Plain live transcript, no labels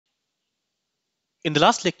In the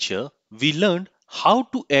last lecture, we learned how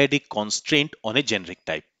to add a constraint on a generic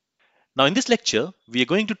type. Now in this lecture, we are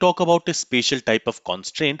going to talk about a special type of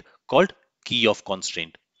constraint called keyOf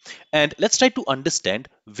constraint. And let's try to understand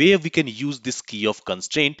where we can use this keyOf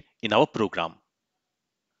constraint in our program.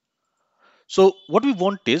 So what we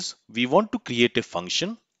want is, we want to create a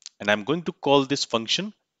function, and I'm going to call this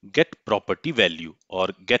function getPropertyValue or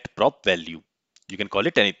getPropValue. You can call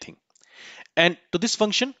it anything. And to this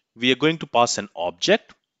function, we are going to pass an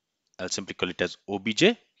object. I'll simply call it as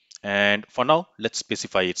obj, and for now let's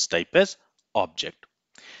specify its type as object.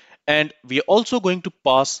 And we are also going to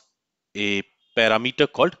pass a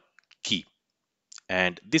parameter called key,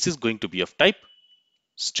 and this is going to be of type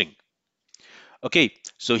string. Okay,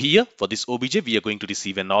 so here for this obj we are going to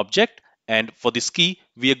receive an object, and for this key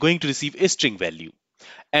we are going to receive a string value.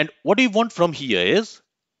 And what we want from here is,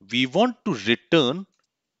 we want to return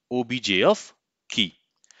obj of key.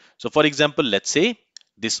 So for example, let's say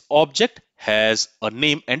this object has a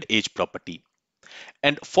name and age property.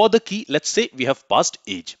 And for the key, let's say we have passed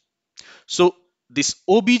age. So this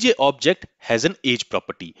obj object has an age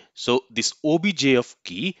property. So this obj of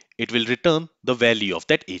key, it will return the value of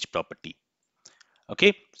that age property.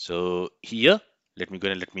 Okay, so here, let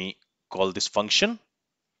me call this function.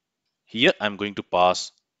 Here I'm going to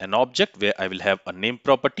pass an object where I will have a name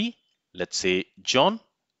property, let's say John,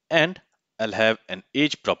 and I'll have an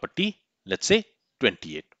age property, let's say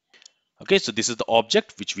 28. Okay, so this is the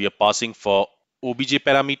object which we are passing for obj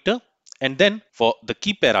parameter, and then for the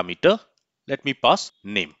key parameter, let me pass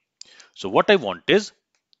name. So what I want is,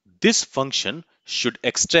 this function should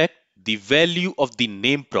extract the value of the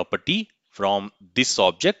name property from this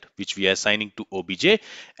object which we are assigning to obj,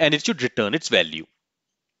 and it should return its value.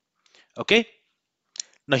 Okay,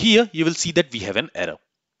 now here you will see that we have an error.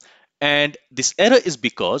 And this error is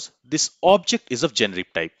because this object is of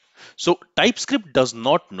generic type. So TypeScript does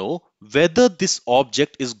not know whether this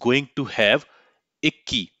object is going to have a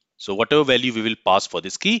key. So whatever value we will pass for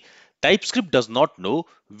this key, TypeScript does not know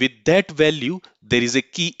with that value there is a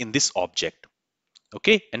key in this object.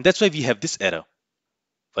 Okay, and that's why we have this error.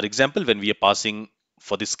 For example, when we are passing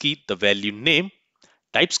for this key the value name,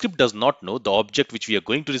 TypeScript does not know the object which we are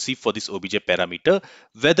going to receive for this obj parameter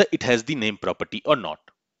whether it has the name property or not.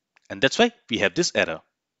 And that's why we have this error.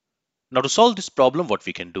 Now to solve this problem, what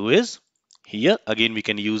we can do is, here again we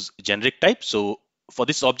can use generic type. So for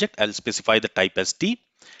this object, I'll specify the type as t.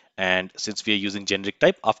 And since we are using generic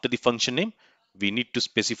type, after the function name, we need to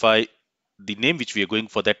specify the name which we are going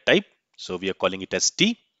for that type. So we are calling it as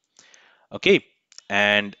t. Okay.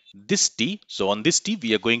 And this t, so on this t,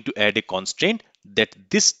 we are going to add a constraint that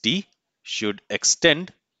this t should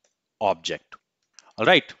extend object. All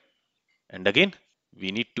right. And again,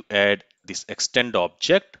 we need to add this extend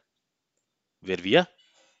object where we are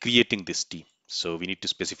creating this t. So we need to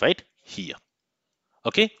specify it here.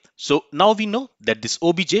 Okay, so now we know that this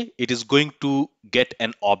obj, it is going to get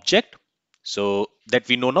an object. So that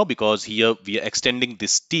we know now, because here we are extending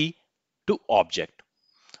this t to object.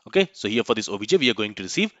 Okay, so here for this obj we are going to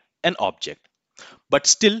receive an object. But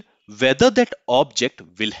still, whether that object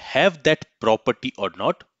will have that property or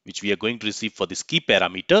not, which we are going to receive for this key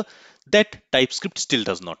parameter, that TypeScript still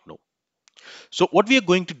does not know. So what we are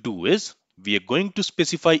going to do is, we are going to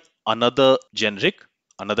specify another generic,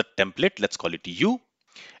 another template, let's call it u.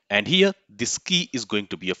 And here this key is going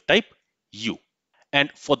to be of type u.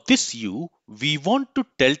 And for this u, we want to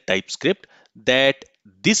tell TypeScript that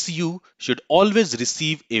this u should always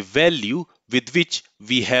receive a value with which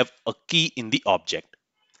we have a key in the object.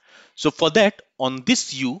 So for that, on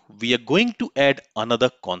this u, we are going to add another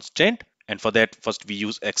constraint. And for that, first we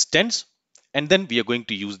use extends, and then we are going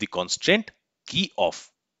to use the constraint keyOf.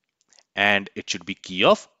 And it should be key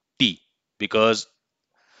of t, because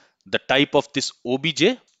the type of this obj,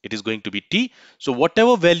 it is going to be t. So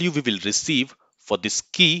whatever value we will receive for this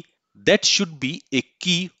key, that should be a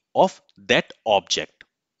key of that object.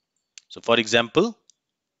 So for example,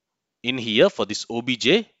 in here for this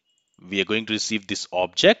obj, we are going to receive this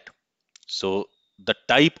object. So the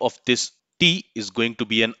type of this t is going to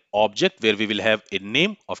be an object where we will have a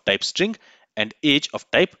name of type string and age of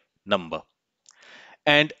type number.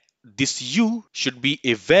 And this u should be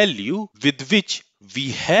a value with which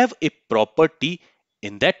we have a property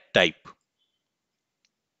in that type.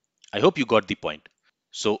 I hope you got the point.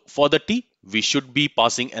 So for the t, we should be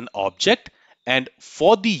passing an object, and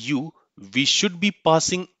for the u, we should be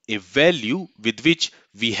passing a value with which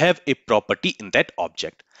we have a property in that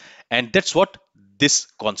object. And that's what this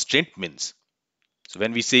constraint means. So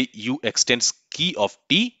when we say u extends key of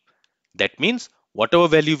t, that means whatever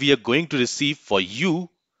value we are going to receive for u,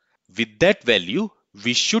 with that value,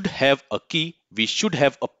 we should have a key, we should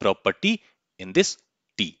have a property in this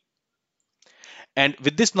T. And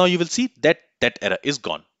with this, now you will see that that error is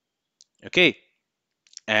gone. Okay.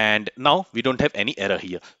 And now we don't have any error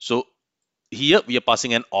here. So here we are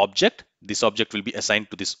passing an object. This object will be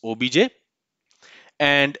assigned to this obj,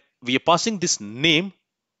 and we are passing this name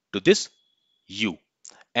to this u.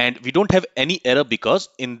 And we don't have any error because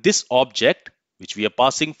in this object which we are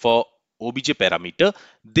passing for obj parameter,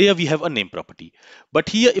 there we have a name property. But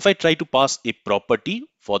here if I try to pass a property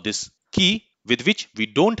for this key with which we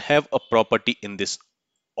don't have a property in this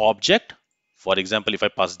object, for example if I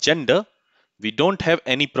pass gender, we don't have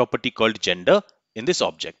any property called gender in this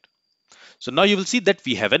object. So now you will see that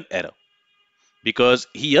we have an error because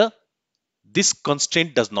here this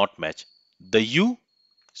constraint does not match the u.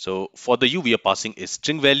 So for the u we are passing a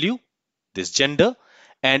string value, this gender,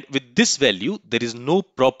 and with this value there is no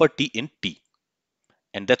property in T,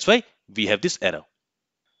 and that's why we have this error.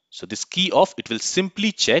 So this keyOf, it will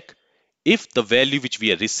simply check if the value which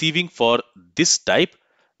we are receiving for this type,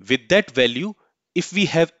 with that value, if we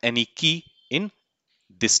have any key in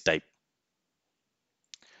this type.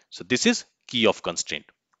 So this is keyOf constraint.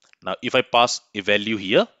 Now if I pass a value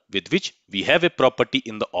here with which we have a property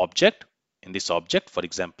in the object, in this object, for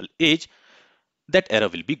example age, that error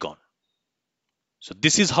will be gone. So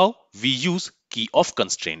this is how we use keyOf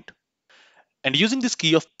constraint. And using this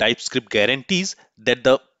keyOf, TypeScript guarantees that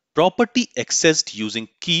the property accessed using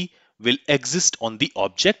key will exist on the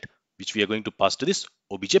object which we are going to pass to this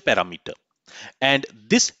obj parameter. And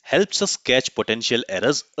this helps us catch potential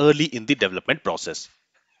errors early in the development process.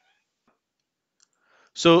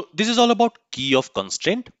 So this is all about keyOf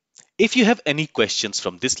constraint. If you have any questions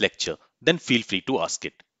from this lecture, then feel free to ask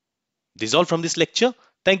it. This is all from this lecture.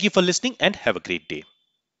 Thank you for listening and have a great day.